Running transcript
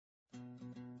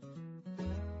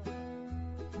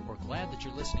glad that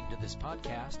you're listening to this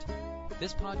podcast.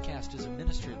 This podcast is a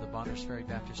ministry of the Bonners Ferry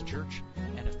Baptist Church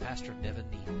and of Pastor Nevin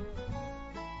Neal.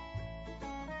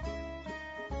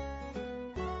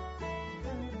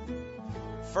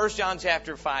 1 John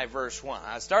chapter 5, verse 1.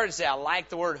 I started to say I like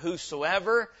the word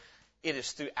whosoever. It is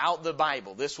throughout the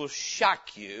Bible. This will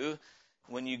shock you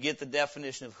when you get the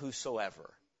definition of whosoever.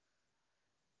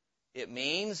 It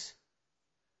means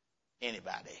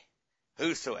anybody.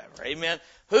 Whosoever. Amen.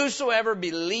 Whosoever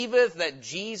believeth that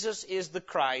Jesus is the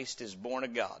Christ is born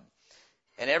of God.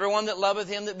 And everyone that loveth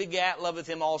him that begat, loveth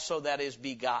him also that is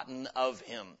begotten of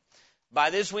him.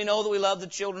 By this we know that we love the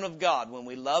children of God, when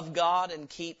we love God and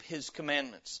keep his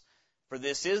commandments. For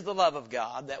this is the love of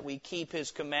God, that we keep his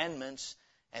commandments,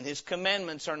 and his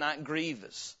commandments are not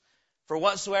grievous. For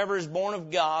whatsoever is born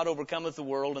of God overcometh the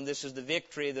world, and this is the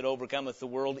victory that overcometh the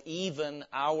world, even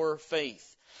our faith.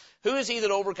 Who is he that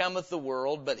overcometh the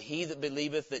world, but he that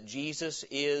believeth that Jesus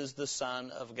is the Son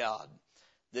of God?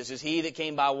 This is he that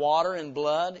came by water and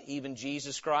blood, even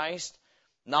Jesus Christ.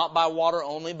 Not by water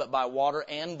only, but by water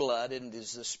and blood. And it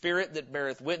is the Spirit that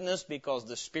beareth witness, because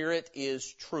the Spirit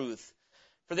is truth.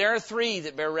 For there are three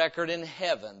that bear record in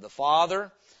heaven, the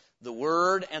Father, the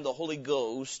Word, and the Holy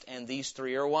Ghost, and these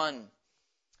three are one.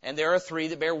 And there are three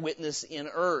that bear witness in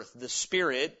earth, the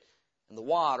Spirit, and the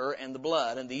water, and the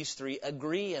blood, and these three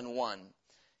agree in one.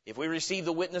 If we receive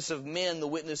the witness of men, the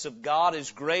witness of God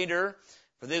is greater.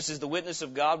 For this is the witness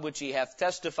of God which he hath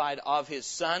testified of his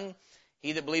Son.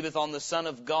 He that believeth on the Son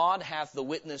of God hath the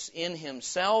witness in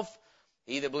himself.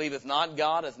 He that believeth not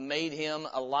God hath made him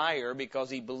a liar, because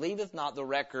he believeth not the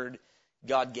record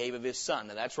God gave of his Son.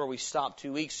 And that's where we stopped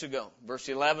 2 weeks ago. Verse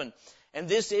 11. And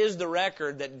this is the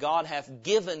record, that God hath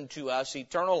given to us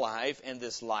eternal life, and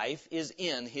this life is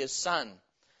in his Son.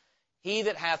 He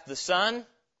that hath the Son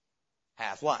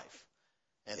hath life.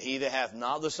 And he that hath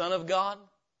not the Son of God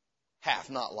hath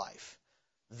not life.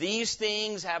 These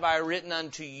things have I written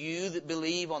unto you that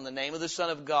believe on the name of the Son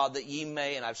of God, that ye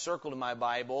may, and I've circled in my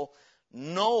Bible,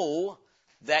 know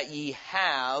that ye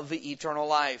have eternal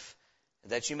life,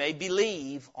 that you may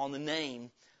believe on the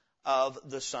name of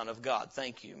the Son of God.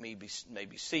 Thank you. You may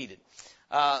be seated.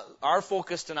 Our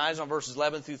focus tonight is on verses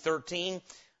 11 through 13.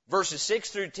 Verses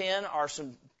 6 through 10 are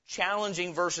some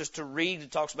challenging verses to read.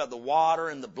 It talks about the water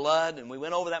and the blood, and we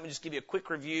went over that. Let me just give you a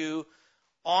quick review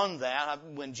on that.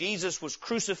 When Jesus was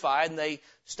crucified and they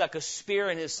stuck a spear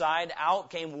in his side,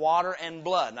 out came water and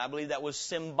blood. And I believe that was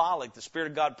symbolic. The Spirit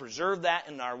of God preserved that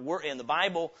in the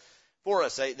Bible for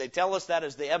us. They tell us that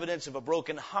as the evidence of a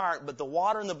broken heart. But the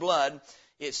water and the blood,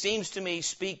 it seems to me,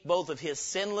 speak both of his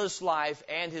sinless life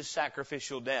and his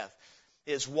sacrificial death.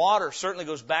 His water certainly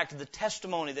goes back to the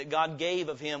testimony that God gave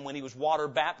of him when he was water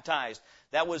baptized.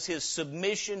 That was his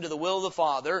submission to the will of the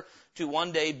Father to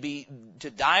one day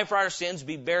to die for our sins,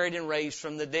 be buried and raised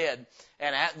from the dead.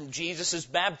 And at Jesus'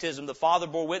 baptism, the Father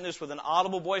bore witness with an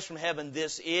audible voice from heaven,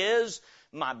 "This is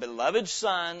my beloved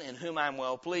Son, in whom I am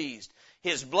well pleased."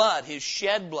 His blood, his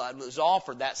shed blood, was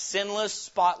offered, that sinless,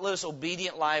 spotless,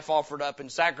 obedient life offered up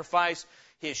in sacrifice.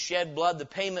 His shed blood, the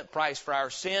payment price for our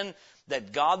sin,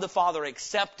 that God the Father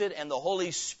accepted, and the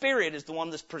Holy Spirit is the one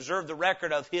that's preserved the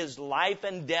record of his life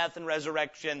and death and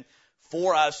resurrection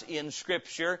for us in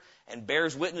Scripture, and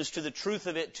bears witness to the truth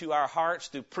of it to our hearts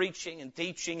through preaching and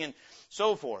teaching and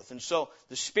so forth. And so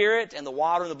the Spirit and the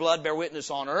water and the blood bear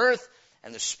witness on earth,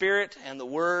 and the Spirit and the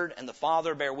Word and the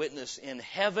Father bear witness in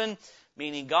heaven,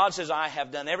 meaning God says, I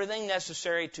have done everything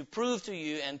necessary to prove to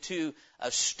you and to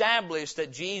establish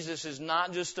that Jesus is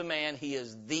not just a man, he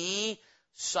is the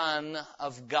Son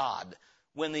of God.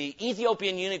 When the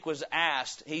Ethiopian eunuch was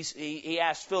asked, he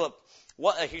asked Philip,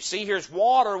 here's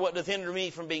water, what doth hinder me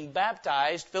from being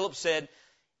baptized? Philip said,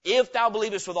 if thou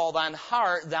believest with all thine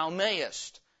heart, thou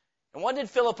mayest. And what did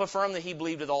Philip affirm that he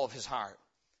believed with all of his heart?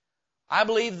 I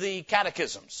believe the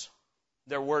catechisms.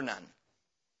 There were none.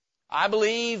 I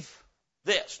believe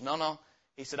this. No.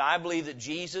 He said, I believe that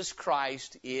Jesus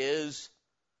Christ is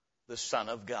the Son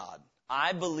of God.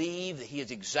 I believe that he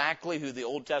is exactly who the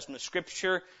Old Testament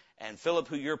Scripture and Philip,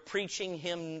 who you're preaching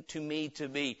him to me to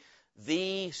be,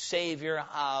 the Savior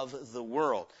of the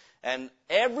world. And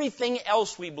everything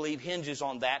else we believe hinges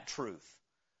on that truth.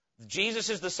 Jesus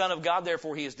is the Son of God,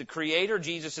 therefore he is the Creator.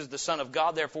 Jesus is the Son of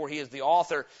God, therefore he is the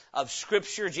author of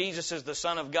Scripture. Jesus is the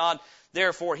Son of God,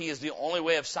 therefore he is the only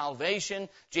way of salvation.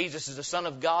 Jesus is the Son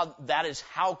of God. That is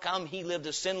how come he lived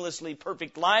a sinlessly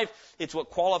perfect life. It's what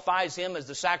qualifies him as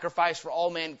the sacrifice for all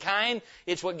mankind.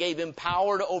 It's what gave him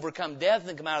power to overcome death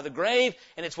and come out of the grave.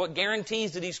 And it's what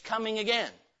guarantees that he's coming again.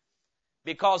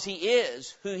 Because he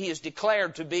is who he is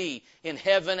declared to be in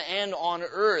heaven and on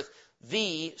earth,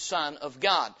 the Son of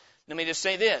God. Let me just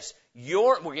say this.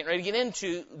 we're getting ready to get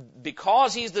into,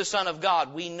 because He's the Son of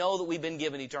God, we know that we've been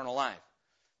given eternal life.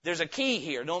 There's a key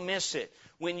here. Don't miss it.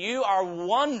 When you are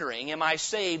wondering, am I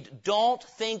saved? Don't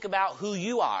think about who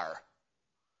you are.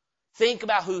 Think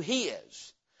about who He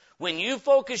is. When you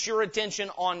focus your attention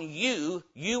on you,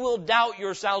 you will doubt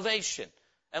your salvation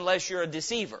unless you're a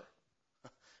deceiver.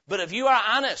 But if you are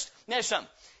honest, now something.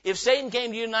 If Satan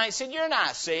came to you tonight and said, you're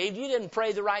not saved, you didn't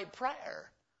pray the right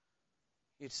prayer,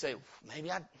 you'd say,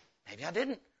 maybe I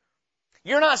didn't.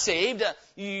 You're not saved.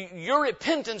 Your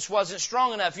repentance wasn't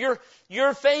strong enough.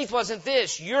 Your faith wasn't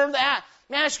this. You're that.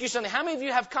 Let me ask you something. How many of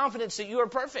you have confidence that you are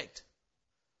perfect?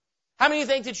 How many of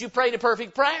you think that you prayed a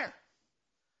perfect prayer?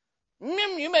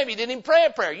 You maybe didn't even pray a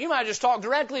prayer. You might just talk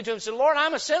directly to Him and say, Lord,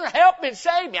 I'm a sinner. Help me and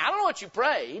save me. I don't know what you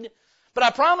prayed, but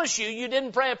I promise you, you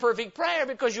didn't pray a perfect prayer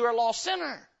because you are a lost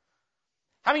sinner.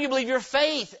 How many of you believe your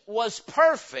faith was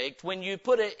perfect when you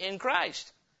put it in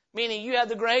Christ? Meaning you had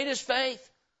the greatest faith?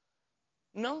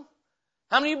 No.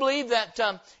 How many of you believe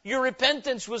that your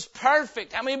repentance was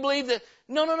perfect? How many of you believe that?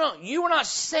 No. You were not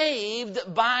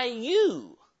saved by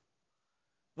you.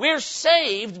 We're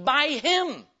saved by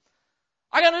Him.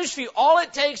 I got news for you. All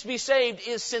it takes to be saved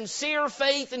is sincere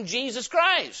faith in Jesus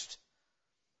Christ.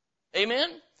 Amen?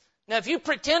 Now, if you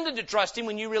pretended to trust Him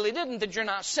when you really didn't, then you're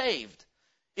not saved.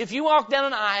 If you walked down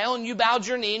an aisle and you bowed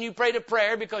your knee and you prayed a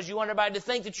prayer because you want everybody to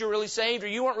think that you're really saved or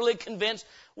you weren't really convinced,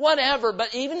 whatever,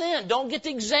 but even then, don't get to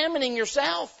examining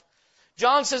yourself.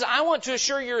 John says, I want to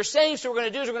assure you're saved, so what we're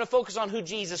going to do is we're going to focus on who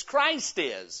Jesus Christ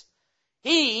is.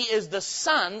 He is the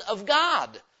Son of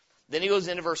God. Then he goes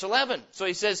into verse 11. So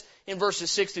he says in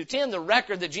verses 6 through 10, the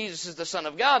record that Jesus is the Son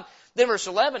of God. Then verse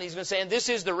 11, he's going to say, and this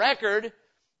is the record,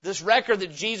 this record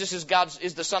that Jesus is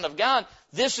the Son of God.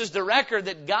 This is the record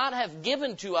that God hath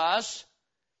given to us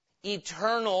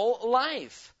eternal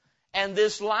life. And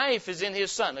this life is in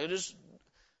His Son. It is,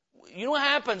 you know what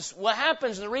happens? What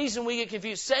happens, and the reason we get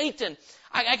confused, Satan,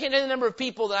 I can't tell you the number of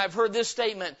people that I've heard this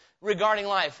statement regarding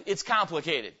life. It's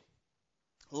complicated.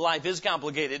 Life is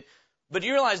complicated. But do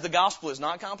you realize the gospel is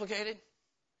not complicated?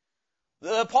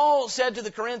 Paul said to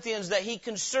the Corinthians that he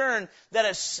concerned that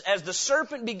as the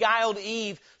serpent beguiled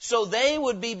Eve, so they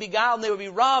would be beguiled and they would be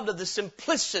robbed of the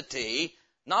simplicity,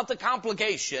 not the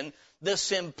complication, the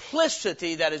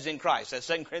simplicity that is in Christ. That's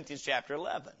 2 Corinthians chapter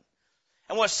 11.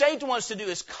 And what Satan wants to do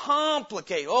is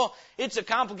complicate. Oh, it's a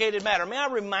complicated matter. May I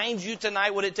remind you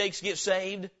tonight what it takes to get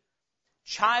saved?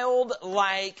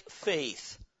 Childlike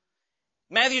faith.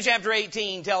 Matthew chapter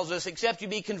 18 tells us, except you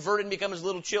be converted and become as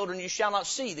little children, you shall not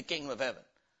see the kingdom of heaven.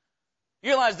 You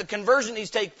realize the conversion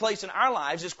needs to take place in our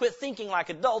lives is quit thinking like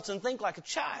adults and think like a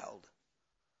child.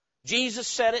 Jesus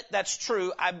said it. That's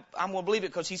true. I'm going to believe it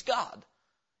because He's God.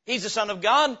 He's the Son of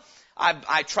God.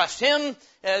 I trust Him.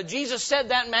 Jesus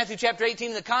said that in Matthew chapter 18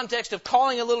 in the context of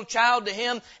calling a little child to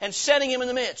Him and setting him in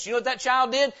the midst. You know what that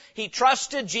child did? He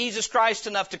trusted Jesus Christ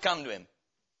enough to come to Him.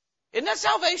 Isn't that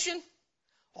salvation?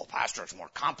 Oh, Pastor, it's more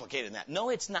complicated than that. No,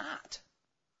 it's not.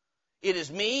 It is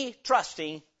me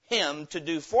trusting Him to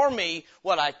do for me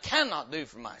what I cannot do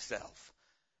for myself.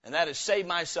 And that is save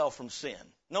myself from sin.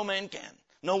 No man can.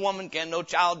 No woman can. No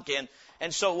child can.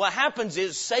 And so what happens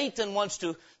is Satan wants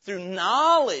to, through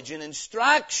knowledge and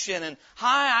instruction and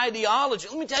high ideology.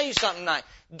 Let me tell you something tonight.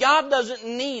 God doesn't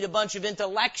need a bunch of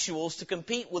intellectuals to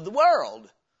compete with the world.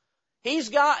 He's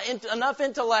got enough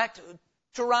intellect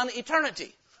to run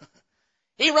eternity.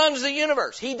 He runs the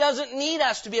universe. He doesn't need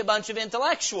us to be a bunch of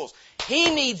intellectuals.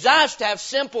 He needs us to have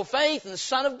simple faith in the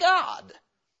Son of God.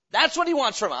 That's what He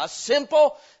wants from us,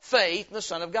 simple faith in the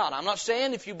Son of God. I'm not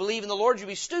saying if you believe in the Lord, you'll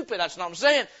be stupid. That's not what I'm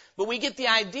saying. But we get the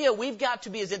idea we've got to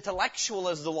be as intellectual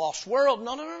as the lost world.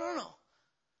 No.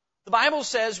 The Bible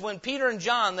says when Peter and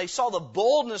John, they saw the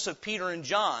boldness of Peter and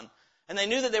John, and they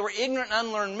knew that they were ignorant and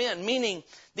unlearned men, meaning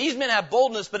these men have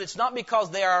boldness, but it's not because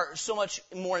they are so much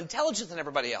more intelligent than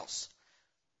everybody else.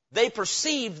 They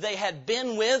perceived they had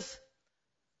been with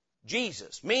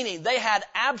Jesus, meaning they had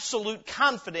absolute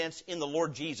confidence in the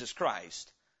Lord Jesus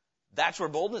Christ. That's where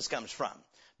boldness comes from.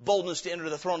 Boldness to enter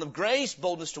the throne of grace,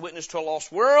 boldness to witness to a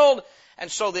lost world.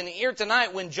 And so then here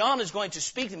tonight when John is going to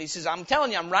speak to me, he says, I'm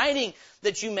telling you, I'm writing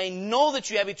that you may know that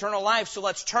you have eternal life, so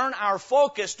let's turn our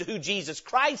focus to who Jesus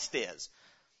Christ is.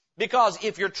 Because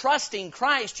if you're trusting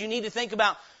Christ, you need to think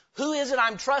about who is it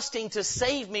I'm trusting to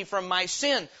save me from my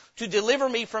sin, to deliver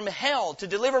me from hell, to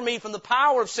deliver me from the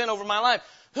power of sin over my life?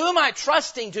 Who am I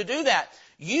trusting to do that?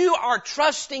 You are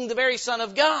trusting the very Son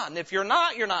of God. And if you're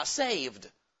not saved.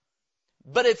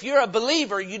 But if you're a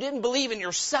believer, you didn't believe in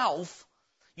yourself.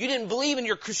 You didn't believe in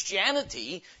your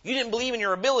Christianity. You didn't believe in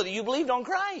your ability. You believed on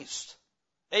Christ.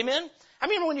 Amen? I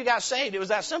mean, when you got saved, it was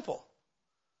that simple.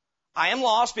 I am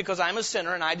lost because I'm a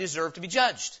sinner and I deserve to be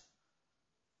judged.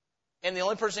 And the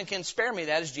only person who can spare me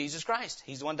that is Jesus Christ.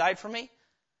 He's the one who died for me.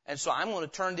 And so I'm going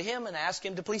to turn to Him and ask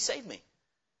Him to please save me.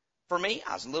 For me,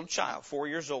 I was a little child, 4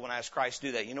 years old, when I asked Christ to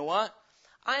do that. You know what?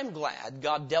 I'm glad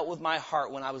God dealt with my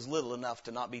heart when I was little enough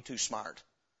to not be too smart.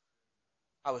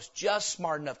 I was just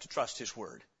smart enough to trust His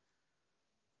Word.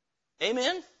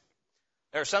 Amen?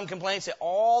 There are some complaints that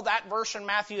all that verse in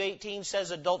Matthew 18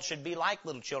 says adults should be like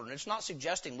little children. It's not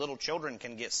suggesting little children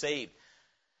can get saved.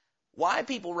 Why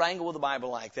people wrangle with the Bible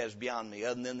like that is beyond me.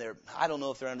 Other than I don't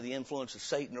know if they're under the influence of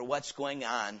Satan or what's going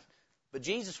on. But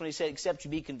Jesus, when He said, except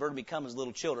you be converted, become as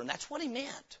little children, that's what He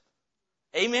meant.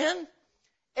 Amen?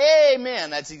 Amen.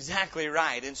 That's exactly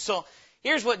right. And so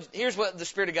here's what the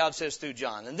Spirit of God says through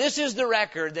John. And this is the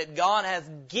record that God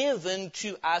hath given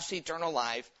to us eternal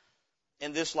life,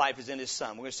 and this life is in His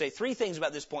Son. We're going to say three things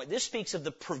about this point. This speaks of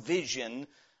the provision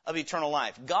of eternal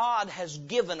life. God has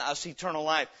given us eternal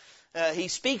life. He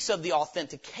speaks of the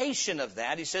authentication of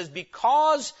that. He says,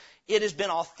 because it has been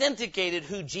authenticated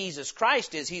who Jesus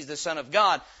Christ is, He's the Son of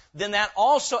God, then that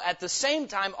also at the same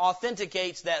time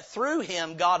authenticates that through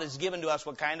Him God has given to us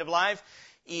what kind of life?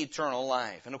 Eternal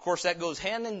life. And of course that goes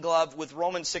hand in glove with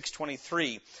Romans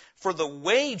 6:23. For the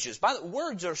wages, by the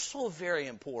words are so very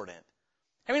important.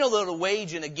 How many know that a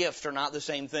wage and a gift are not the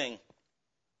same thing?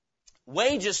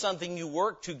 Wage is something you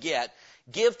work to get.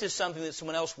 Gift is something that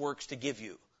someone else works to give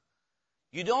you.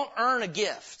 You don't earn a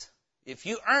gift. If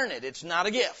you earn it, it's not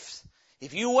a gift.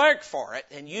 If you work for it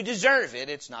and you deserve it,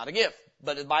 it's not a gift.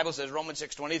 But the Bible says, Romans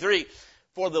 6:23,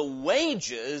 for the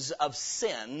wages of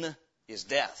sin is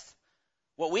death.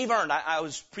 What we've earned, I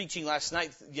was preaching last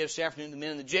night, yesterday afternoon, to the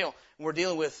men in the jail, and we're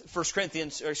dealing with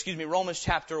Romans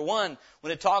chapter 1,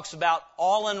 when it talks about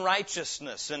all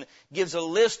unrighteousness and gives a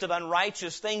list of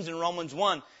unrighteous things in Romans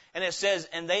 1. And it says,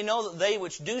 and they know that they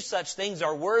which do such things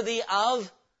are worthy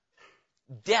of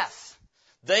death.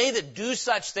 They that do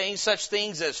such things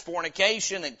as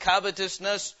fornication and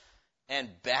covetousness and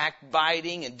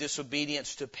backbiting and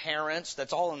disobedience to parents,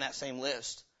 that's all in that same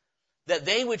list. That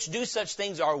they which do such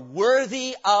things are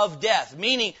worthy of death,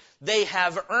 meaning they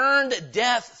have earned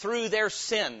death through their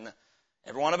sin.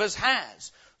 Every one of us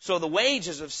has. So the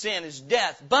wages of sin is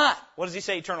death. But, what does He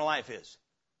say eternal life is?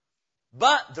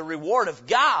 But the reward of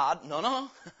God, no.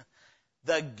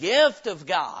 The gift of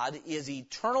God is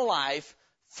eternal life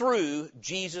through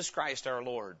Jesus Christ our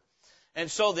Lord.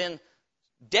 And so then,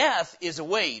 death is a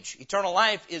wage. Eternal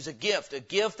life is a gift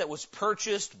that was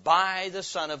purchased by the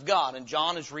Son of God. And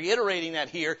John is reiterating that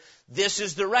here. This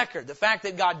is the record. The fact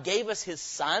that God gave us His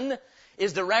Son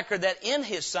is the record that in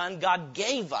His Son God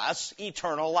gave us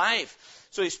eternal life.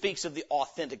 So he speaks of the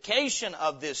authentication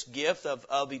of this gift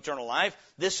of eternal life.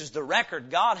 This is the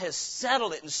record. God has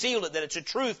settled it and sealed it, that it's a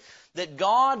truth that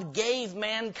God gave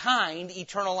mankind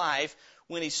eternal life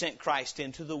when He sent Christ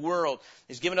into the world.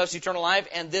 He's given us eternal life,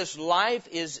 and this life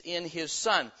is in His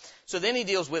Son. So then he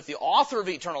deals with the author of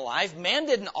eternal life. Man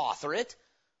didn't author it.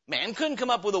 Man couldn't come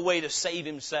up with a way to save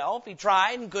himself. He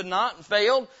tried and could not and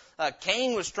failed.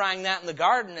 Cain was trying that in the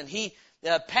garden, and he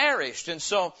perished. And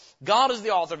so God is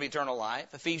the author of eternal life.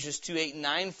 Ephesians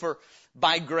 2:8-9, for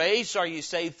by grace are you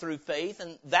saved through faith,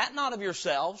 and that not of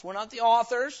yourselves. We're not the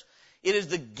authors. It is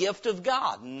the gift of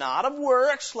God, not of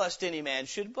works, lest any man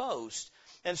should boast.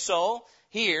 And so,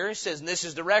 here it says, and this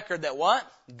is the record that what?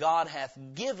 God hath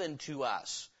given to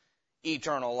us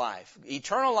eternal life.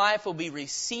 Eternal life will be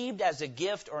received as a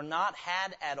gift or not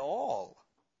had at all.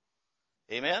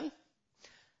 Amen?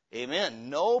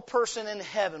 Amen. No person in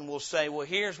heaven will say, well,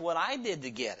 here's what I did to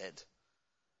get it.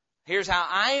 Here's how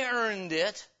I earned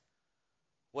it.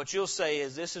 What you'll say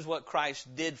is, this is what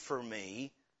Christ did for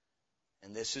me.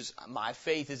 And this is, my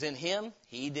faith is in Him.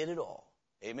 He did it all.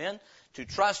 Amen? To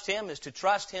trust Him is to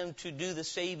trust Him to do the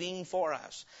saving for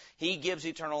us. He gives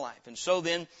eternal life. And so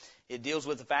then, it deals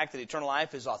with the fact that eternal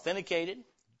life is authenticated.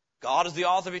 God is the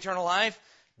author of eternal life.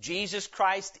 Jesus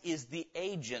Christ is the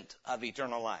agent of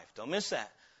eternal life. Don't miss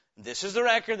that. This is the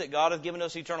record that God has given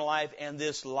us eternal life, and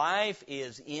this life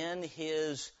is in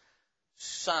His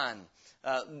Son.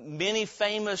 Many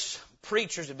famous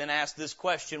preachers have been asked this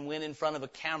question when in front of a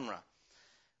camera.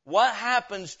 What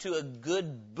happens to a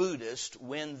good Buddhist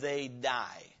when they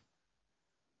die?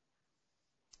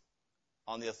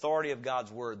 On the authority of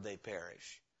God's Word, they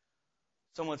perish.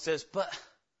 Someone says, but,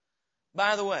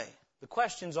 by the way, the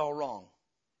question's all wrong.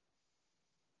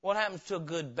 What happens to a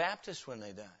good Baptist when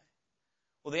they die?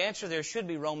 Well, the answer there should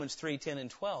be Romans 3:10 and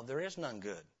 12. There is none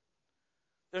good.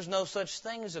 There's no such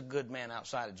thing as a good man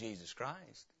outside of Jesus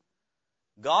Christ.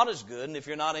 God is good, and if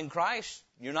you're not in Christ,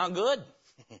 you're not good.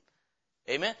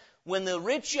 Amen? When the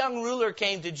rich young ruler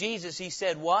came to Jesus, he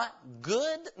said, what?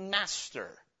 Good master.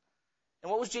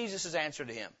 And what was Jesus' answer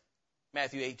to him?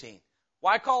 Matthew 18.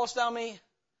 Why callest thou me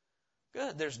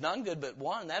good? There's none good but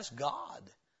one, and that's God.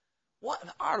 What?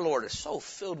 Our Lord is so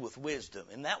filled with wisdom.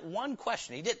 In that one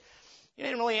question, he didn't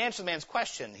really answer the man's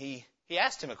question. He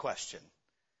asked him a question.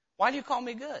 Why do you call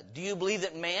me good? Do you believe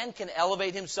that man can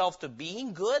elevate himself to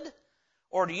being good?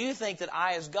 Or do you think that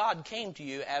I as God came to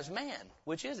you as man?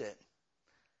 Which is it?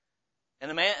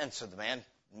 And so the man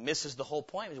misses the whole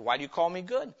point. Why do you call me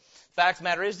good? The fact of the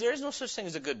matter is, there is no such thing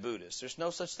as a good Buddhist. There's no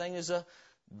such thing as a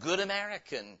good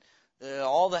American.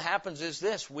 All that happens is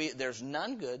this. There's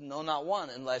none good, no, not one,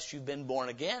 unless you've been born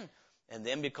again. And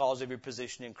then because of your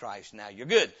position in Christ, now you're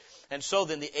good. And so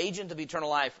then the agent of eternal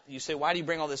life, you say, why do you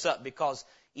bring all this up? Because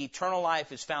eternal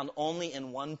life is found only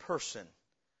in one person,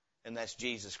 and that's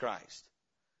Jesus Christ.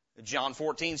 John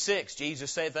 14:6,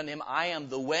 Jesus saith unto him, I am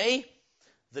the way,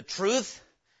 the truth,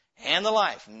 and the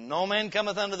life. No man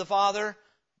cometh unto the Father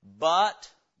but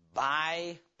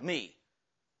by me.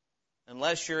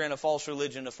 Unless you're in a false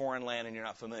religion, a foreign land, and you're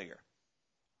not familiar.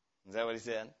 Is that what he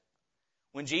said?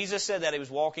 When Jesus said that, he was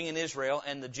walking in Israel,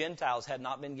 and the Gentiles had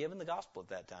not been given the gospel at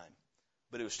that time.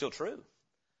 But it was still true.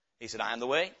 He said, I am the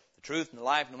way, the truth, and the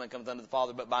life. No man cometh unto the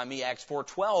Father but by me. Acts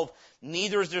 4:12.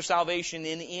 Neither is there salvation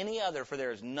in any other, for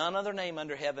there is none other name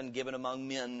under heaven given among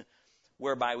men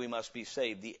whereby we must be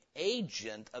saved. The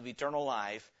agent of eternal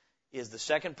life is the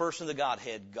second person of the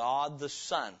Godhead, God the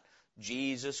Son,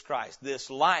 Jesus Christ. This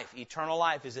life, eternal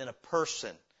life, is in a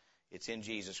person. It's in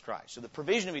Jesus Christ. So the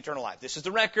provision of eternal life. This is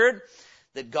the record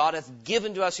that God hath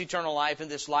given to us eternal life, and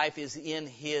this life is in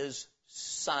His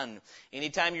Son.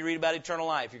 Anytime you read about eternal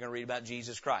life, you're going to read about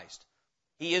Jesus Christ.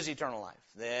 He is eternal life.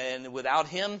 Then without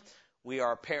Him, we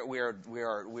are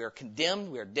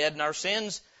condemned. We are dead in our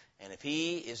sins. And if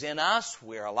He is in us,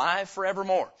 we are alive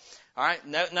forevermore. All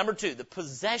right. Number 2, the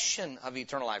possession of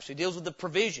eternal life. So He deals with the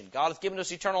provision. God hath given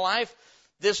us eternal life.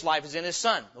 This life is in His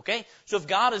Son. Okay. So if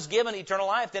God has given eternal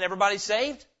life, then everybody's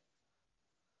saved?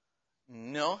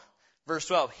 No. Verse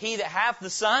 12. He that hath the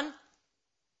Son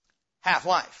hath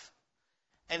life.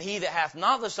 And he that hath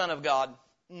not the Son of God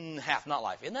hath not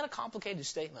life. Isn't that a complicated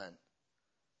statement?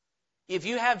 If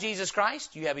you have Jesus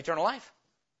Christ, you have eternal life.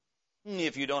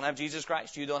 If you don't have Jesus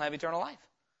Christ, you don't have eternal life.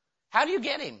 How do you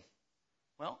get Him?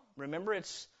 Well, remember,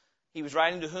 He was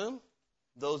writing to whom?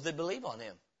 Those that believe on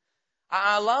Him.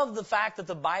 I love the fact that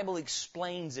the Bible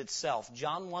explains itself.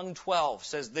 John 1:12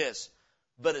 says this,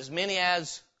 but as many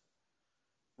as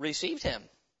received Him,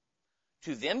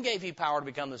 to them gave He power to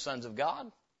become the sons of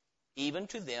God, even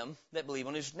to them that believe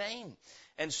on His name.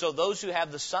 And so those who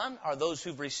have the Son are those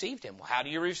who've received Him. Well, how do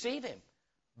you receive Him?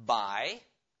 By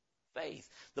faith.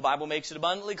 The Bible makes it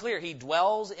abundantly clear. He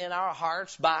dwells in our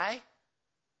hearts by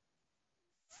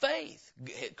faith.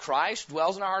 Christ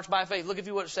dwells in our hearts by faith. Look, if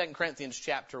you would, at 2 Corinthians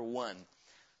chapter 1.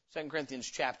 2 Corinthians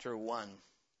chapter 1.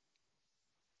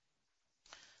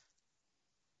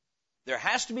 There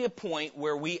has to be a point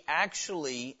where we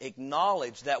actually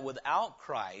acknowledge that without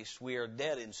Christ we are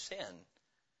dead in sin,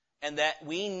 and that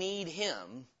we need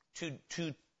Him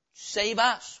to save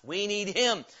us. We need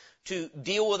Him to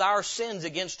deal with our sins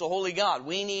against the holy God.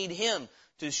 We need Him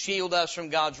to shield us from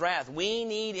God's wrath. We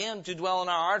need Him to dwell in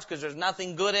our hearts because there's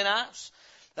nothing good in us.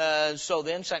 So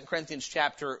then, 2 Corinthians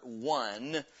chapter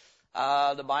 1,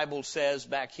 the Bible says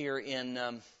back here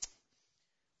in,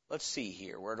 let's see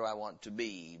here, where do I want to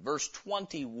be? Verse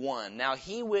 21, now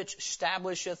He which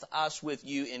establisheth us with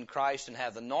you in Christ and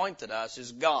hath anointed us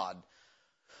is God,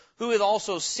 who hath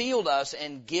also sealed us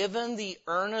and given the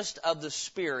earnest of the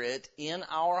Spirit in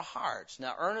our hearts.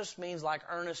 Now, earnest means like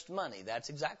earnest money. That's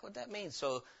exactly what that means.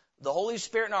 So the Holy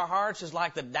Spirit in our hearts is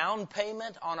like the down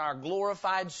payment on our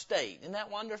glorified state. Isn't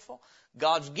that wonderful?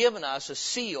 God's given us a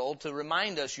seal to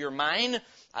remind us, you're mine,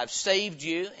 I've saved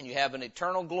you, and you have an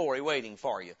eternal glory waiting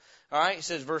for you. All right, it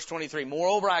says, verse 23,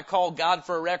 moreover, I call God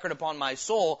for a record upon my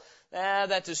soul,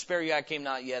 that to spare you I came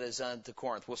not yet as unto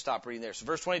Corinth. We'll stop reading there. So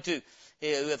verse 22,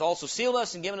 He hath also sealed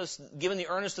us and given the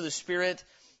earnest of the Spirit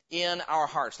in our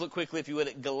hearts. Look quickly, if you would,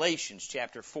 at Galatians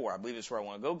chapter 4. I believe that's where I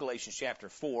want to go. Galatians chapter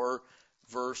 4,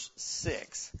 verse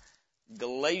 6.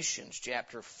 Galatians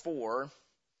chapter 4,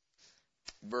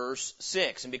 verse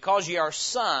 6. And because ye are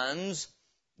sons,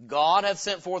 God hath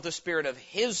sent forth the Spirit of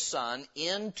His Son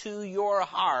into your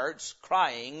hearts,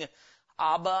 crying,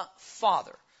 Abba,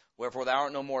 Father. Wherefore thou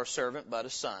art no more a servant, but a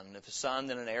son. And if a son,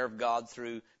 then an heir of God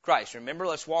through Christ. Remember,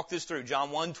 let's walk this through.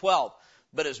 John 1:12.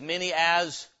 But as many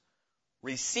as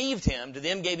received Him, to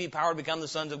them gave He power to become the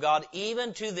sons of God,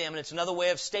 even to them, and it's another way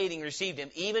of stating received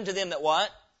Him, even to them that what?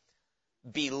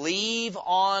 believe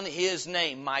on His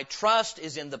name. My trust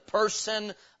is in the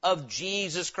person of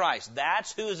Jesus Christ.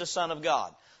 That's who is the Son of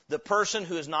God. The person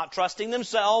who is not trusting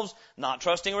themselves, not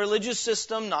trusting a religious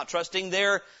system, not trusting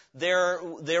their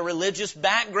religious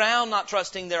background, not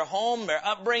trusting their home, their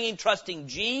upbringing, trusting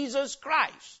Jesus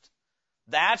Christ.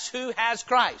 That's who has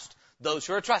Christ. Those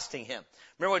who are trusting Him.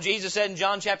 Remember what Jesus said in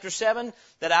John chapter 7?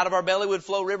 That out of our belly would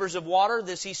flow rivers of water.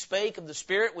 This He spake of the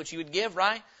Spirit which He would give,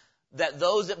 right? That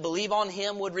those that believe on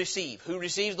Him would receive. Who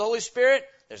receives the Holy Spirit?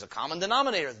 There's a common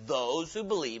denominator. Those who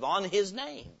believe on His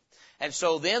name. And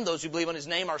so then, those who believe on His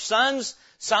name are sons.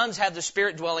 Sons have the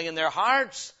Spirit dwelling in their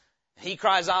hearts. He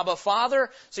cries, Abba,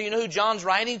 Father. So you know who John's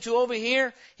writing to over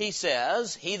here? He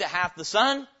says, He that hath the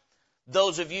Son,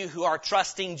 those of you who are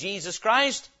trusting Jesus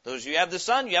Christ, those of you who have the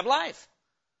Son, you have life.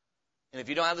 And if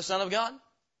you don't have the Son of God,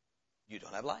 you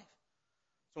don't have life.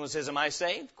 Someone says, am I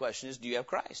saved? The question is, do you have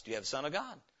Christ? Do you have the Son of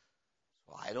God?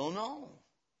 Well, I don't know.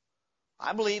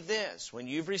 I believe this. When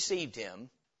you've received Him,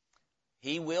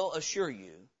 He will assure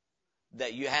you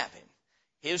that you have Him.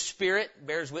 His Spirit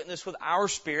bears witness with our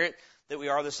spirit that we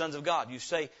are the sons of God. You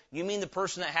say, you mean the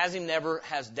person that has Him never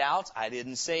has doubts? I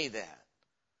didn't say that.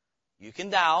 You can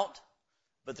doubt,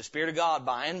 but the Spirit of God,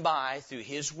 by and by, through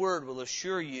His Word, will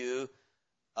assure you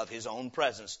of His own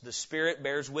presence. The Spirit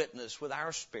bears witness with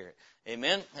our spirit.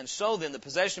 Amen? And so then, the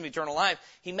possession of eternal life,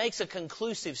 He makes a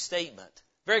conclusive statement.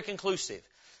 Very conclusive.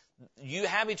 You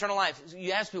have eternal life.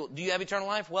 You ask people, do you have eternal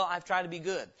life? Well, I've tried to be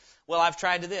good. Well, I've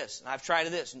tried to this, and I've tried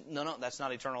to this. No, that's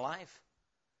not eternal life.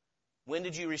 When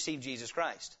did you receive Jesus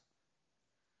Christ?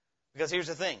 Because here's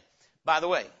the thing. By the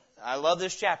way, I love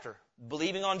this chapter.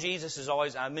 Believing on Jesus is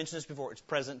always, I've mentioned this before, it's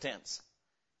present tense.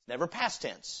 Never past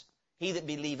tense. He that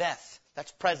believeth.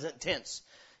 That's present tense.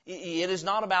 It is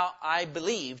not about I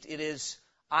believed. It is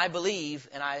I believe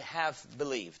and I have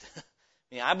believed.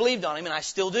 I believed on Him and I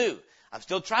still do. I'm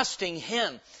still trusting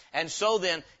Him. And so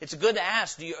then, it's good to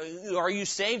ask, are you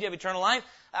saved? Do you have eternal life?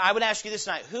 I would ask you this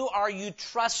tonight, who are you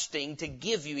trusting to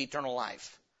give you eternal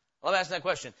life? I love asking that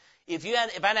question. If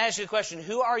I'd ask you the question,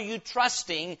 who are you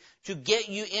trusting to get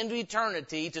you into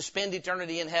eternity, to spend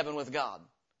eternity in heaven with God?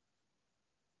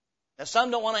 Now,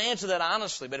 some don't want to answer that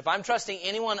honestly, but if I'm trusting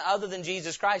anyone other than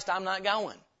Jesus Christ, I'm not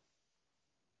going.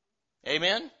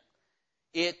 Amen?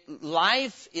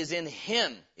 Life is in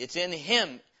Him. It's in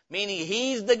Him. Meaning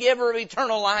He's the giver of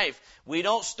eternal life. We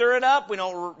don't stir it up. We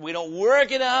don't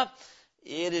work it up.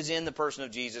 It is in the person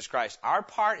of Jesus Christ. Our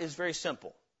part is very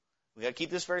simple. We've got to keep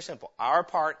this very simple. Our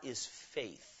part is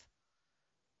faith.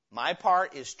 My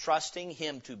part is trusting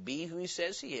Him to be who He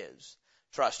says He is.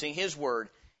 Trusting His Word.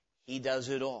 He does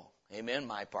it all. Amen.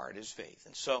 My part is faith.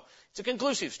 And so it's a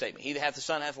conclusive statement. He that hath the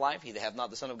Son hath life. He that hath not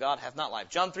the Son of God hath not life.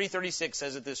 John 3:36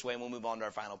 says it this way, and we'll move on to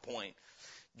our final point.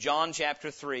 John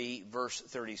chapter 3, verse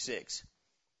 36.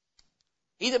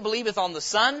 He that believeth on the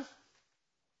Son,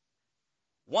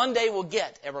 one day will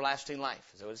get everlasting life.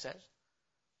 Is that what it says?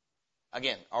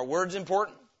 Again, are words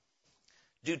important?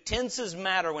 Do tenses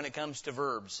matter when it comes to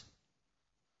verbs?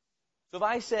 So if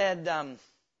I said,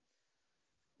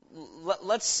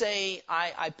 let's say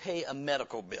I pay a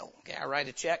medical bill. Okay, I write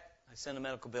a check, I send a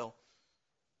medical bill,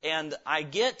 and I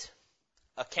get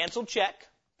a canceled check,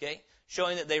 okay,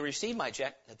 showing that they received my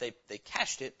check, that they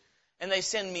cashed it, and they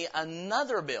send me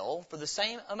another bill for the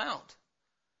same amount.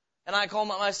 And I call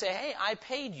them up and I say, hey, I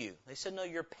paid you. They said, no,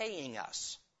 you're paying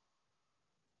us.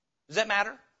 Does that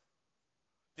matter?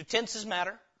 Do tenses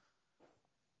matter?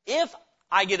 If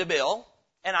I get a bill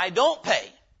and I don't pay,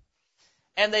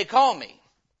 and they call me,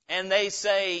 and they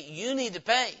say, you need to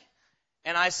pay,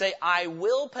 and I say, I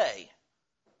will pay,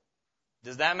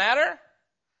 does that matter?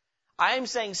 I am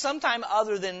saying sometime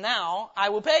other than now, I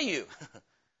will pay you.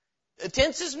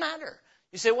 Tenses matter.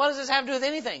 You say, what does this have to do with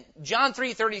anything? John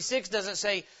 3:36 doesn't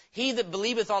say, he that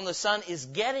believeth on the Son is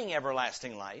getting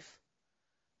everlasting life.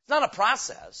 It's not a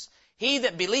process. He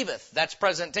that believeth, that's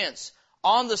present tense,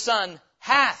 on the Son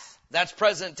hath, that's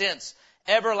present tense,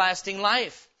 everlasting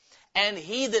life. And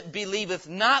he that believeth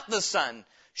not the Son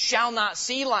shall not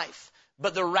see life,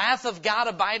 but the wrath of God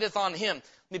abideth on him.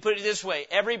 Let me put it this way.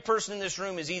 Every person in this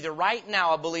room is either right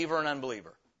now a believer or an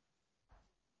unbeliever.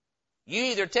 You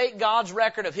either take God's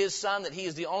record of His Son, that He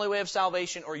is the only way of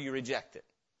salvation, or you reject it.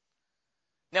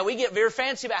 Now, we get very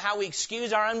fancy about how we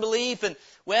excuse our unbelief, and,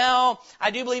 well,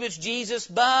 I do believe it's Jesus,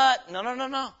 but,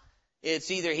 no. It's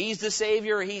either He's the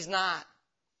Savior or He's not.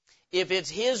 If it's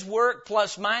His work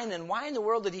plus mine, then why in the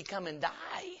world did He come and die?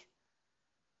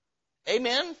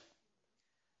 Amen?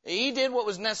 He did what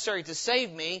was necessary to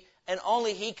save me. and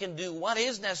only He can do what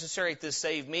is necessary to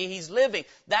save me. He's living.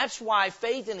 That's why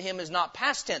faith in Him is not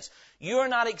past tense. You are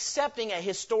not accepting a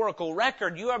historical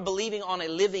record. You are believing on a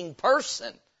living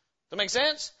person. Does that make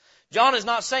sense? John is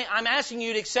not saying, I'm asking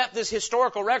you to accept this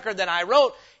historical record that I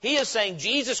wrote. He is saying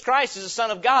Jesus Christ is the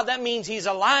Son of God. That means He's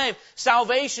alive.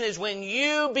 Salvation is when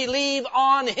you believe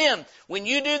on Him. When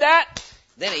you do that,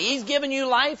 then He's given you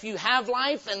life. You have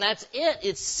life, and that's it.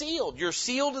 It's sealed. You're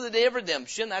sealed to the day of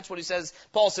redemption. That's what he says.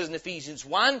 Paul says in Ephesians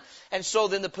 1. And so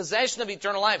then the possession of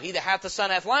eternal life. He that hath the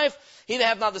Son hath life. He that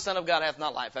hath not the Son of God hath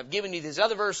not life. I've given you these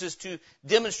other verses to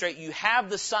demonstrate you have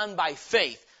the Son by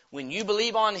faith. When you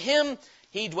believe on Him,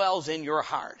 He dwells in your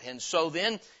heart. And so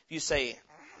then, if you say,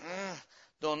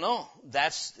 don't know,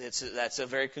 that's a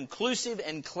very conclusive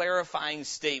and clarifying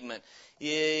statement.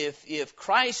 If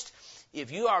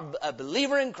you are a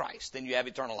believer in Christ, then you have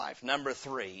eternal life. Number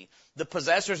 3, the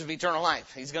possessors of eternal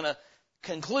life. He's going to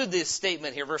conclude this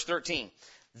statement here, verse 13.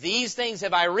 These things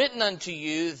have I written unto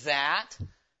you that,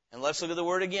 and let's look at the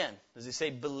word again. Does he say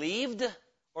believed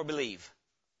or believe?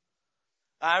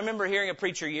 I remember hearing a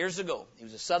preacher years ago. He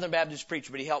was a Southern Baptist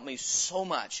preacher, but he helped me so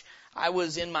much. I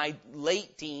was in my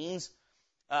late teens,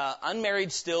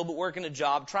 unmarried still, but working a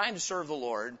job, trying to serve the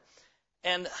Lord.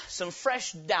 And some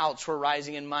fresh doubts were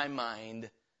rising in my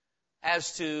mind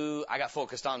as to, I got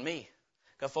focused on me.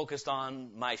 Got focused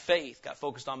on my faith. Got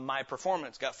focused on my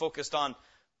performance. Got focused on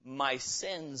my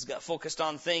sins. Got focused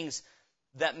on things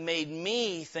that made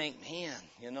me think, man,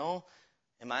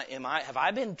 have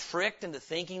I been tricked into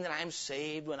thinking that I'm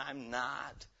saved when I'm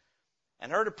not?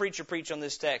 And heard a preacher preach on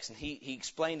this text, and he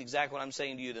explained exactly what I'm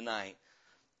saying to you tonight.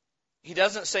 He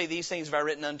doesn't say these things have I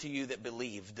written unto you that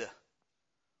believed.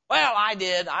 Well, I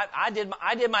did. I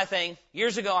did my thing.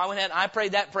 Years ago, I went ahead and I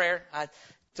prayed that prayer. I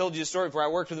told you a story before. I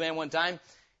worked with a man one time.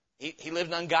 He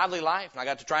lived an ungodly life, and I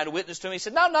got to try to witness to him. He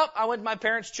said, no, I went to my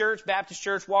parents' church, Baptist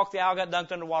church, walked the aisle, got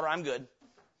dunked underwater. I'm good.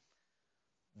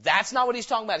 That's not what he's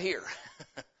talking about here.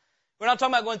 We're not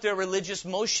talking about going through a religious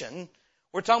motion.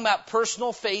 We're talking about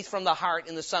personal faith from the heart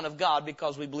in the Son of God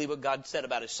because we believe what God said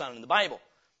about His Son in the Bible.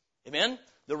 Amen?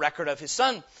 The record of His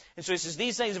Son. And so he says,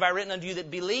 these things have I written unto you that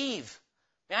believe.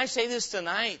 May I say this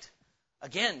tonight?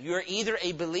 Again, you're either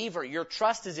a believer, your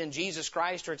trust is in Jesus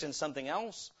Christ, or it's in something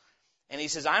else. And he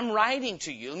says, I'm writing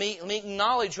to you. Let me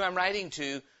acknowledge who I'm writing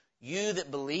to. You that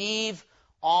believe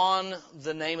on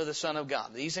the name of the Son of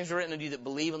God. These things are written unto you that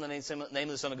believe on the name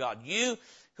of the Son of God. You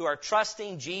who are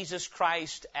trusting Jesus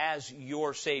Christ as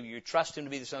your Savior. You trust Him to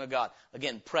be the Son of God.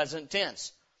 Again, present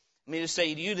tense. Let me just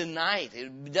say to you tonight,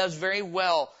 it does very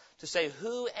well to say,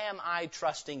 who am I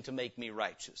trusting to make me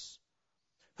righteous?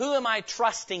 Who am I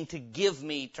trusting to give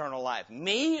me eternal life?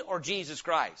 Me or Jesus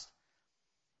Christ?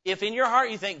 If in your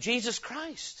heart you think, Jesus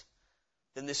Christ,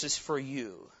 then this is for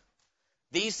you.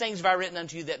 These things have I written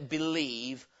unto you that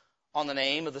believe on the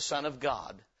name of the Son of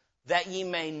God, that ye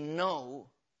may know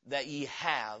that ye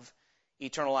have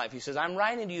eternal life. He says, I'm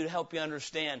writing to you to help you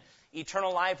understand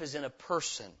eternal life is in a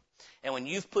person. And when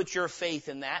you've put your faith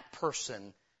in that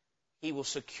person, He will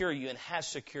secure you and has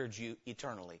secured you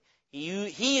eternally.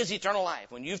 He is eternal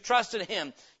life. When you've trusted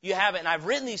Him, you have it. And I've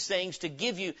written these things to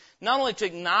give you, not only to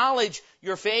acknowledge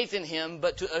your faith in Him,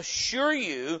 but to assure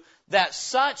you that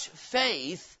such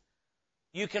faith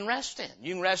you can rest in.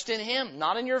 You can rest in Him.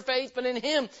 Not in your faith, but in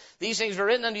Him. These things are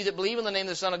written unto you that believe in the name of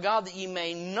the Son of God, that ye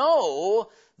may know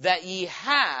that ye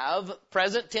have,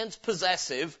 present tense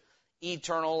possessive,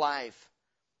 eternal life.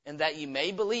 And that ye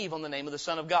may believe on the name of the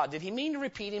Son of God. Did He mean to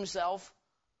repeat Himself?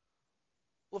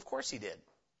 Well, of course He did.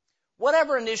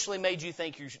 Whatever initially made you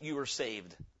think you were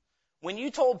saved? When you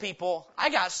told people,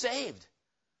 I got saved.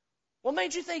 What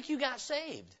made you think you got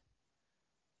saved?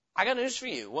 I got news for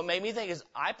you. What made me think is,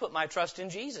 I put my trust in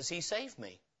Jesus. He saved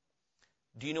me.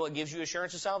 Do you know what gives you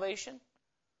assurance of salvation?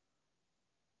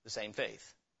 The same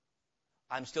faith.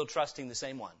 I'm still trusting the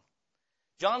same one.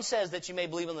 John says that you may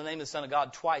believe in the name of the Son of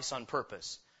God twice on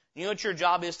purpose. You know what your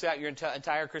job is throughout your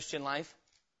entire Christian life?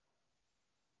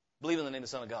 Believe in the name of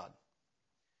the Son of God.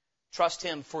 Trust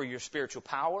Him for your spiritual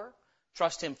power.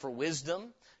 Trust Him for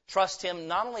wisdom. Trust Him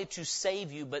not only to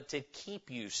save you, but to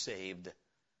keep you saved.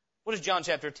 What does John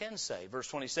chapter 10 say? Verse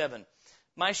 27.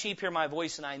 My sheep hear my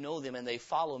voice, and I know them, and they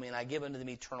follow me, and I give unto them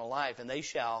eternal life, and they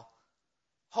shall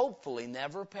hopefully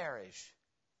never perish.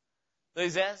 What he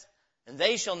says? And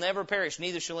they shall never perish,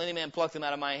 neither shall any man pluck them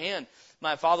out of my hand.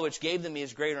 My Father which gave them me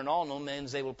is greater than all. No man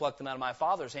is able to pluck them out of my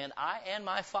Father's hand. I and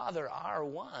my Father are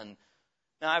one.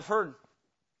 Now, I've heard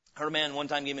a man one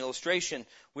time give me an illustration.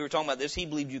 We were talking about this. He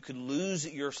believed you could lose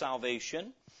your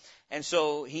salvation. And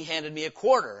so he handed me a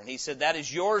quarter. And he said, that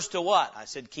is yours to what? I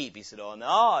said, keep. He said, oh,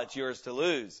 no, it's yours to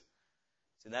lose.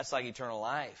 See, that's like eternal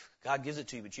life. God gives it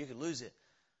to you, but you could lose it.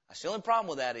 The only problem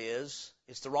with that is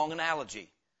it's the wrong analogy.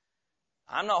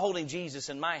 I'm not holding Jesus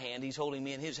in my hand. He's holding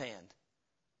me in His hand.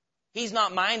 He's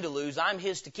not mine to lose. I'm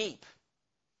His to keep.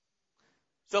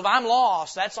 So if I'm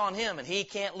lost, that's on Him, and He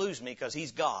can't lose me because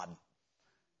He's God.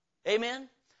 Amen?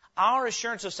 Our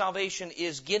assurance of salvation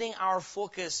is getting our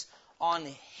focus on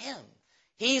Him.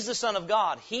 He's the Son of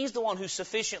God. He's the one who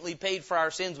sufficiently paid for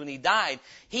our sins when He died.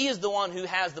 He is the one who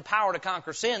has the power to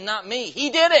conquer sin, not me. He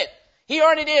did it. He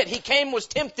already did. He came, was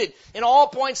tempted in all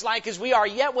points like as we are,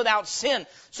 yet without sin.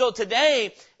 So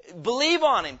today, believe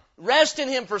on Him. Rest in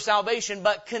Him for salvation,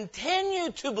 but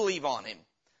continue to believe on Him.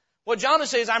 What John is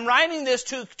saying is, I'm writing this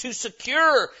to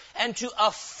secure and to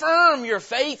affirm your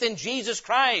faith in Jesus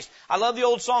Christ. I love the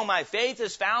old song, my faith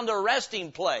has found a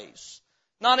resting place,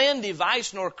 not in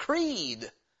device nor creed.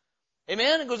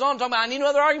 Amen? It goes on to talk about, I need no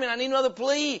other argument, I need no other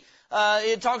plea.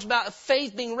 It talks about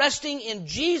faith being resting in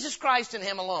Jesus Christ and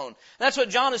Him alone. That's what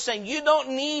John is saying. You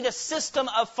don't need a system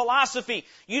of philosophy.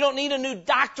 You don't need a new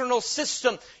doctrinal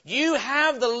system. You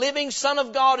have the living Son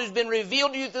of God who's been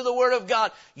revealed to you through the Word of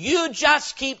God. You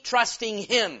just keep trusting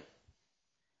Him.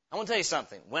 I want to tell you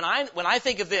something. When I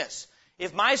think of this,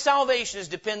 if my salvation is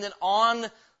dependent on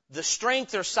the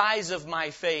strength or size of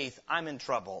my faith, I'm in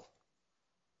trouble.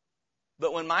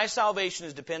 But when my salvation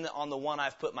is dependent on the one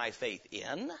I've put my faith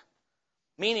in,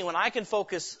 meaning when I can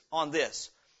focus on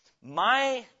this,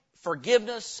 my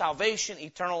forgiveness, salvation,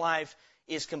 eternal life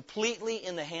is completely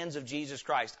in the hands of Jesus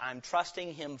Christ. I'm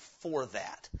trusting Him for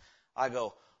that. I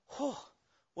go,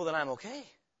 well then I'm okay.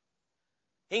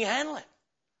 He can handle it.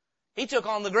 He took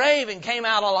on the grave and came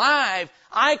out alive.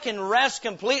 I can rest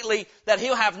completely that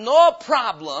He'll have no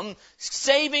problem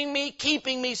saving me,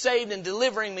 keeping me saved, and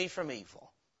delivering me from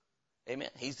evil. Amen.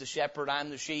 He's the shepherd, I'm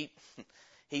the sheep.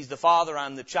 He's the Father,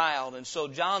 I'm the child. And so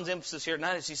John's emphasis here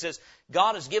tonight is he says,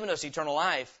 God has given us eternal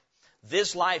life.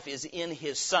 This life is in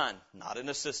His Son, not in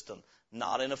a system,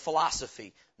 not in a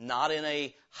philosophy, not in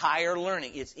a higher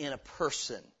learning. It's in a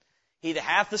person. He that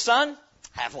hath the Son,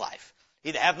 hath life.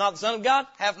 He that hath not the Son of God,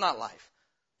 hath not life.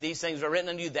 These things are written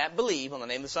unto you that believe on the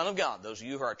name of the Son of God. Those of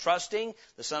you who are trusting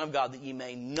the Son of God, that ye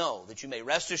may know, that you may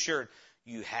rest assured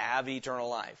you have eternal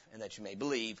life, and that you may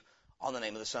believe on the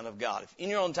name of the Son of God. If in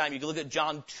your own time, you can look at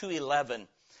John 2:11.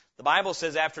 The Bible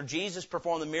says after Jesus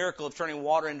performed the miracle of turning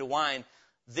water into wine,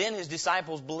 then His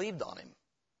disciples believed on Him.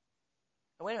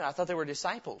 Now, wait a minute, I thought they were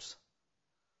disciples.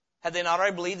 Had they not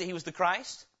already believed that He was the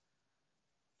Christ?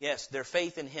 Yes, their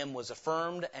faith in Him was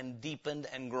affirmed and deepened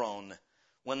and grown.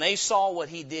 When they saw what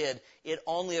He did, it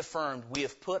only affirmed we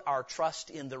have put our trust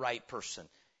in the right person.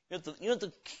 You know what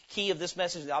the key of this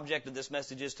message, the object of this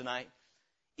message is tonight?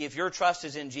 If your trust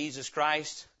is in Jesus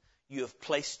Christ, you have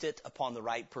placed it upon the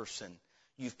right person.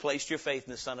 You've placed your faith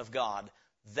in the Son of God.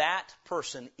 That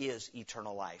person is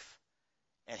eternal life.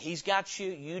 And He's got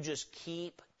you. You just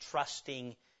keep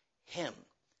trusting Him.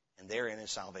 And therein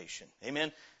is salvation.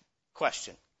 Amen?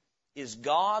 Question. Is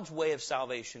God's way of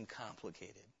salvation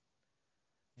complicated?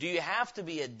 Do you have to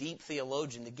be a deep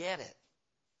theologian to get it?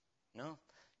 No.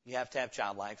 You have to have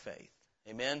childlike faith.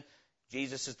 Amen?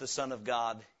 Jesus is the Son of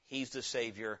God. He's the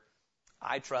Savior.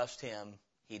 I trust Him.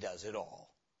 He does it all.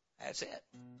 That's it.